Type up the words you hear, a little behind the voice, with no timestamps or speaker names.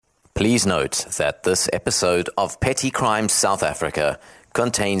Please note that this episode of Petty Crimes South Africa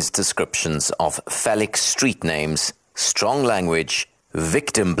contains descriptions of phallic street names, strong language,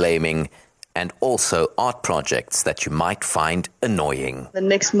 victim blaming, and also art projects that you might find annoying. The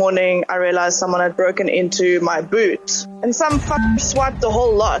next morning, I realized someone had broken into my boot, and some fucker swiped the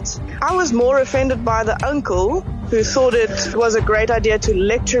whole lot. I was more offended by the uncle who thought it was a great idea to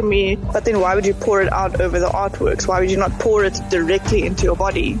lecture me, but then why would you pour it out over the artworks? Why would you not pour it directly into your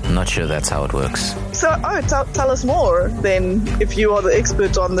body? I'm not sure that's how it works. So, tell us more then, if you are the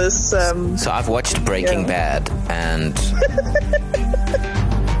expert on this. So I've watched Breaking Bad, and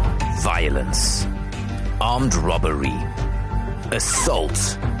violence, armed robbery,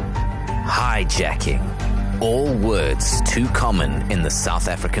 assault, hijacking, all words too common in the South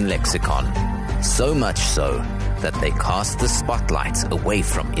African lexicon. So much so that they cast the spotlight away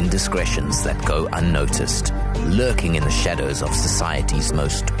from indiscretions that go unnoticed, lurking in the shadows of society's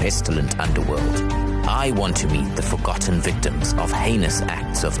most pestilent underworld. I want to meet the forgotten victims of heinous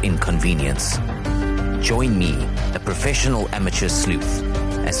acts of inconvenience. Join me, a professional amateur sleuth,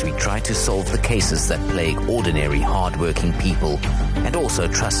 as we try to solve the cases that plague ordinary, hard-working people and also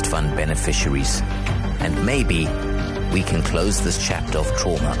trust fund beneficiaries. And maybe we can close this chapter of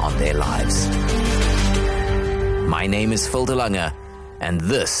trauma on their lives. My name is Phil DeLange, and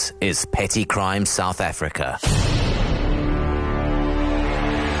this is Petty Crime South Africa.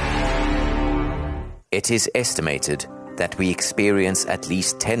 It is estimated that we experience at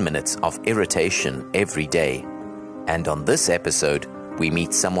least 10 minutes of irritation every day. And on this episode, we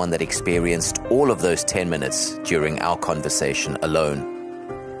meet someone that experienced all of those 10 minutes during our conversation alone.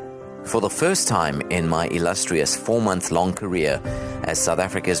 For the first time in my illustrious 4-month-long career as South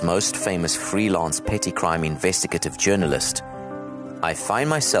Africa's most famous freelance petty crime investigative journalist, I find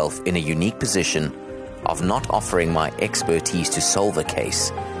myself in a unique position of not offering my expertise to solve a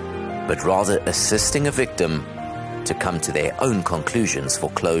case, but rather assisting a victim to come to their own conclusions for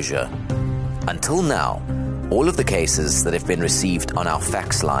closure. Until now, all of the cases that have been received on our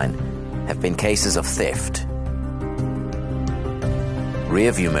fax line have been cases of theft,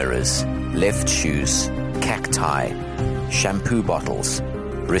 rearview mirrors, left shoes, cacti, shampoo bottles,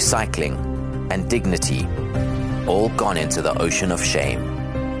 recycling, and dignity, all gone into the ocean of shame.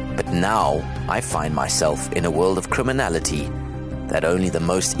 But now I find myself in a world of criminality that only the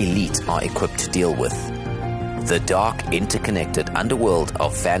most elite are equipped to deal with. The dark, interconnected underworld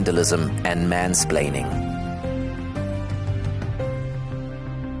of vandalism and mansplaining.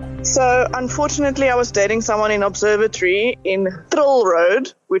 So, unfortunately, I was dating someone in Observatory in Trill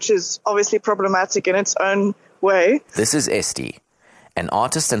Road, which is obviously problematic in its own way. This is Esty, an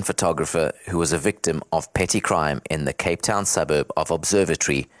artist and photographer who was a victim of petty crime in the Cape Town suburb of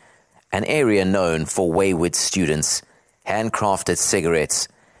Observatory, an area known for wayward students, handcrafted cigarettes,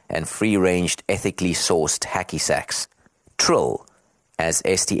 and free-ranged, ethically sourced hacky sacks. Trill, as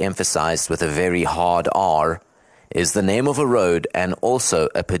Esty emphasized with a very hard R, is the name of a road and also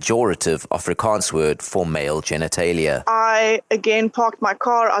a pejorative Afrikaans word for male genitalia. I, again, parked my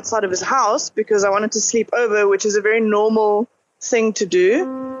car outside of his house because I wanted to sleep over, which is a very normal thing to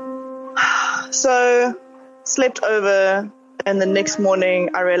do. So, slept over, and the next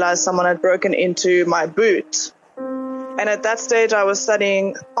morning I realized someone had broken into my boot. And at that stage I was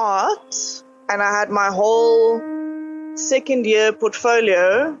studying art, and I had my whole second year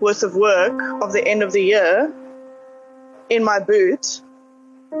portfolio worth of work of the end of the year in my boot,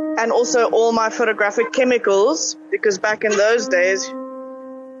 and also all my photographic chemicals, because back in those days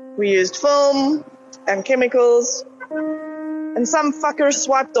we used film and chemicals, and some fucker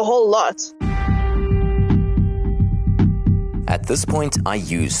swiped the whole lot. At this point, I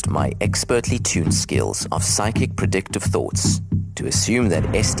used my expertly tuned skills of psychic predictive thoughts to assume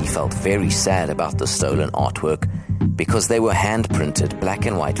that Esty felt very sad about the stolen artwork because they were hand-printed black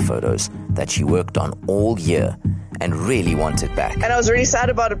and white photos that she worked on all year and really wanted back. And I was really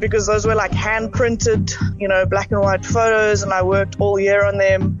sad about it because those were like hand-printed, black and white photos, and I worked all year on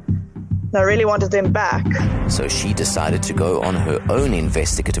them, and I really wanted them back. So she decided to go on her own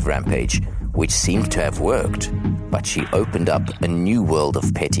investigative rampage, which seemed to have worked, but she opened up a new world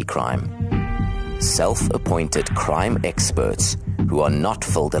of petty crime. Self-appointed crime experts who are not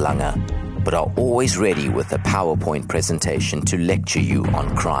Phil DeLange, but are always ready with a PowerPoint presentation to lecture you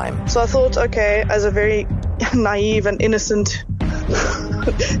on crime. So I thought, okay, as a very naive and innocent,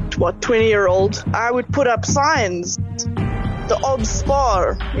 20-year-old, I would put up signs, the odd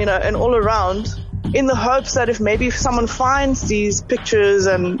spar, and all around, in the hopes that if someone finds these pictures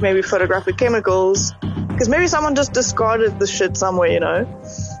and maybe photographic chemicals, because maybe someone just discarded the shit somewhere,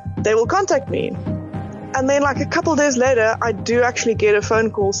 they will contact me. And then like a couple days later, I do actually get a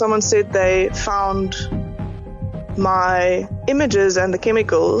phone call. Someone said they found my images and the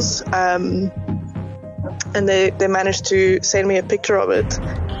chemicals, and they managed to send me a picture of it.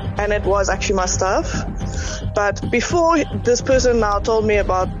 And it was actually my stuff. But before this person now told me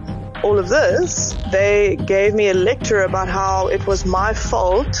about all of this, they gave me a lecture about how it was my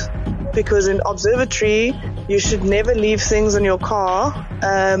fault, because in observatory, you should never leave things in your car,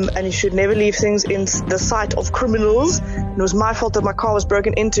 and you should never leave things in the sight of criminals. And it was my fault that my car was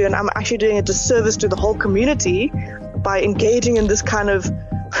broken into, and I'm actually doing a disservice to the whole community by engaging in this kind of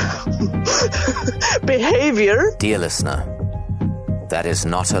behavior. Dear listener, that is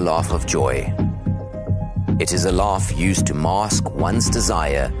not a laugh of joy. It is a laugh used to mask one's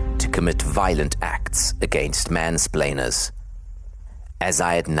desire to commit violent acts against mansplainers. As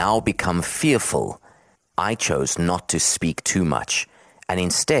I had now become fearful, I chose not to speak too much, and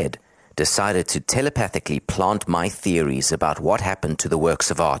instead decided to telepathically plant my theories about what happened to the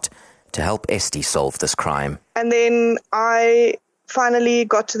works of art to help Esty solve this crime. And then I finally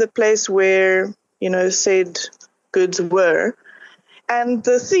got to the place where, said goods were. And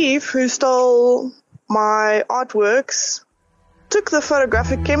the thief who stole my artworks took the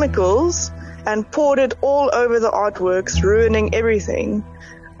photographic chemicals and poured it all over the artworks, ruining everything.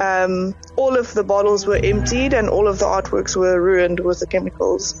 All of the bottles were emptied and all of the artworks were ruined with the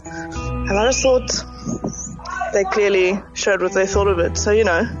chemicals. And I just thought they clearly showed what they thought of it. So,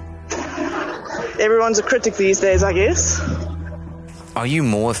 everyone's a critic these days, I guess. Are you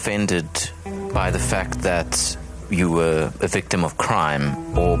more offended by the fact that you were a victim of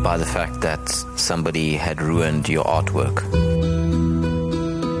crime, or by the fact that somebody had ruined your artwork?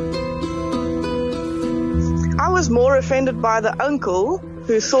 I was more offended by the uncle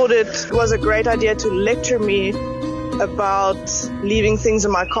who thought it was a great idea to lecture me about leaving things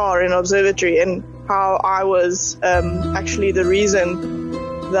in my car in observatory, and how I was actually the reason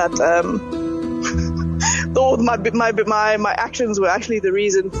that my actions were actually the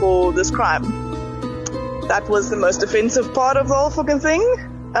reason for this crime. That was the most offensive part of the whole fucking thing,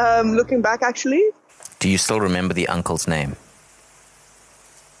 looking back, actually. Do you still remember the uncle's name?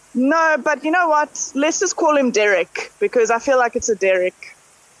 No, but you know what? Let's just call him Derek, because I feel like it's a Derek.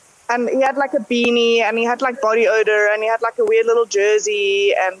 And he had like a beanie, and he had like body odor, and he had like a weird little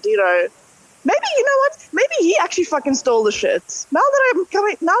jersey, and maybe, you know what? Maybe he actually fucking stole the shit. Now that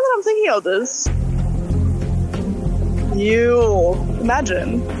I'm thinking of this. You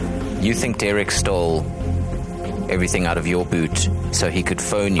imagine. You think Derek stole everything out of your boot so he could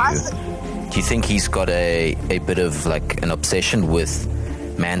phone you? Do you think he's got a bit of like an obsession with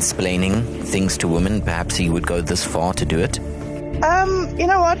mansplaining things to women? Perhaps he would go this far to do it? You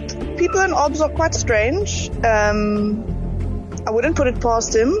know what? People in obs are quite strange. I wouldn't put it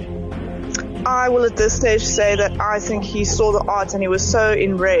past him. I will at this stage say that I think he saw the art and he was so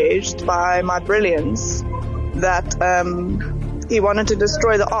enraged by my brilliance that he wanted to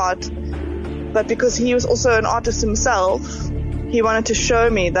destroy the art. But because he was also an artist himself, he wanted to show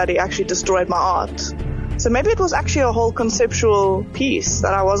me that he actually destroyed my art. So maybe it was actually a whole conceptual piece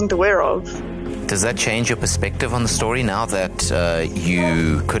that I wasn't aware of. Does that change your perspective on the story now that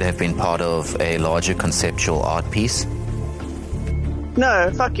you could have been part of a larger conceptual art piece? No,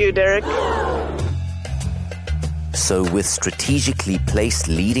 fuck you, Derek. So with strategically placed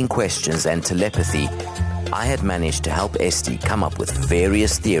leading questions and telepathy, I had managed to help Esty come up with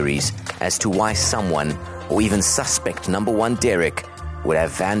various theories as to why someone, or even suspect number one Derek, would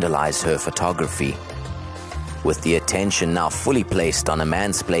have vandalized her photography. With the attention now fully placed on a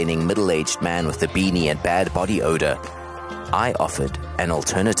mansplaining middle-aged man with a beanie and bad body odor, I offered an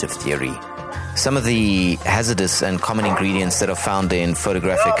alternative theory. Some of the hazardous and common ingredients that are found in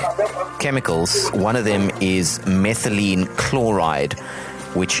photographic chemicals, one of them is methylene chloride,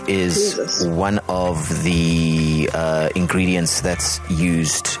 which is one of the ingredients that's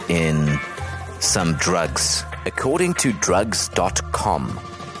used in some drugs. According to drugs.com,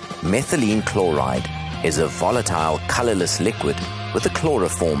 methylene chloride is a volatile, colorless liquid with a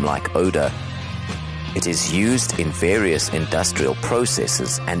chloroform-like odor. It is used in various industrial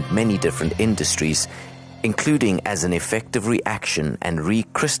processes and many different industries, including as an effective reaction and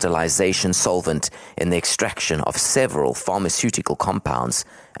recrystallization solvent in the extraction of several pharmaceutical compounds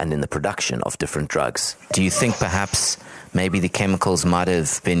and in the production of different drugs. Do you think perhaps maybe the chemicals might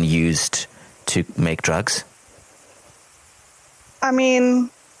have been used to make drugs? I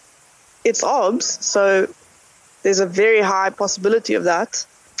mean, it's obs, so there's a very high possibility of that.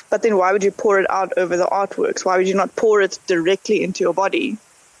 But then why would you pour it out over the artworks? Why would you not pour it directly into your body?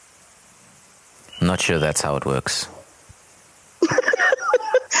 I'm not sure that's how it works.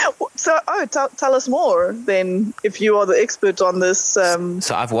 So, tell us more then, if you are the expert on this. So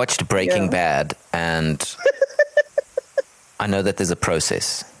I've watched Breaking Bad, and I know that there's a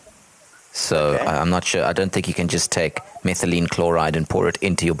process. So Okay. I'm not sure. I don't think you can just take methylene chloride and pour it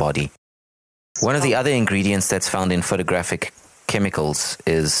into your body. One of the other ingredients that's found in photographic chemicals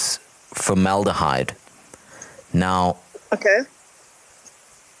is formaldehyde. Now, Okay.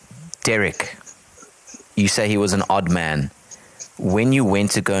 Derek, you say he was an odd man. When you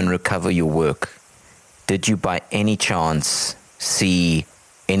went to go and recover your work, did you by any chance see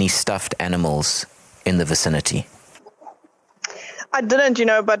any stuffed animals in the vicinity? I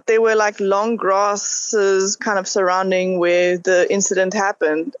didn't, but there were like long grasses kind of surrounding where the incident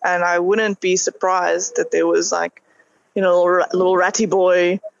happened. And I wouldn't be surprised that there was like, a little ratty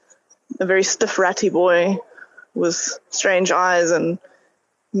boy, a very stiff ratty boy with strange eyes, and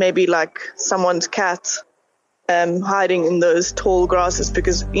maybe like someone's cat hiding in those tall grasses,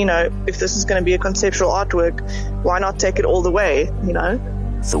 because, if this is going to be a conceptual artwork, why not take it all the way,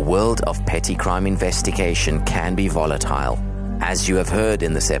 The world of petty crime investigation can be volatile. As you have heard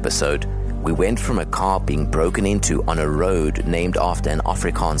in this episode, we went from a car being broken into on a road named after an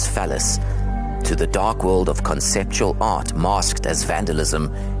Afrikaans phallus to the dark world of conceptual art masked as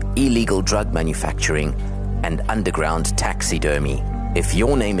vandalism, illegal drug manufacturing, and underground taxidermy. If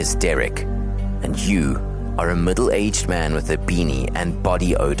your name is Derek, and you are a middle-aged man with a beanie and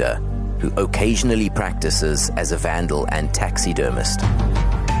body odor who occasionally practices as a vandal and taxidermist,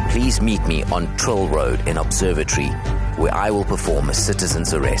 please meet me on Trill Road in Observatory, where I will perform a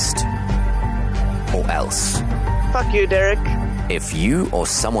citizen's arrest. Or else. Fuck you, Derek. If you or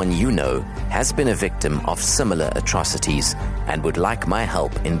someone you know has been a victim of similar atrocities and would like my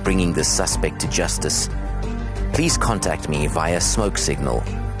help in bringing the suspect to justice, please contact me via smoke signal.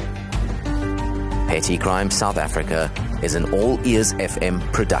 Petty Crime South Africa is an All Ears FM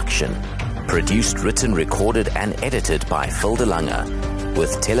production. Produced, written, recorded, and edited by Phil de Lange,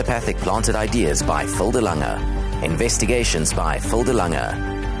 with telepathic planted ideas by Phil de Lange, investigations by Phil de Lange,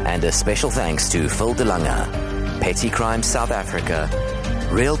 and a special thanks to Phil de Lange. Petty Crime South Africa.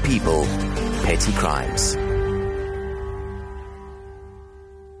 Real people, petty crimes.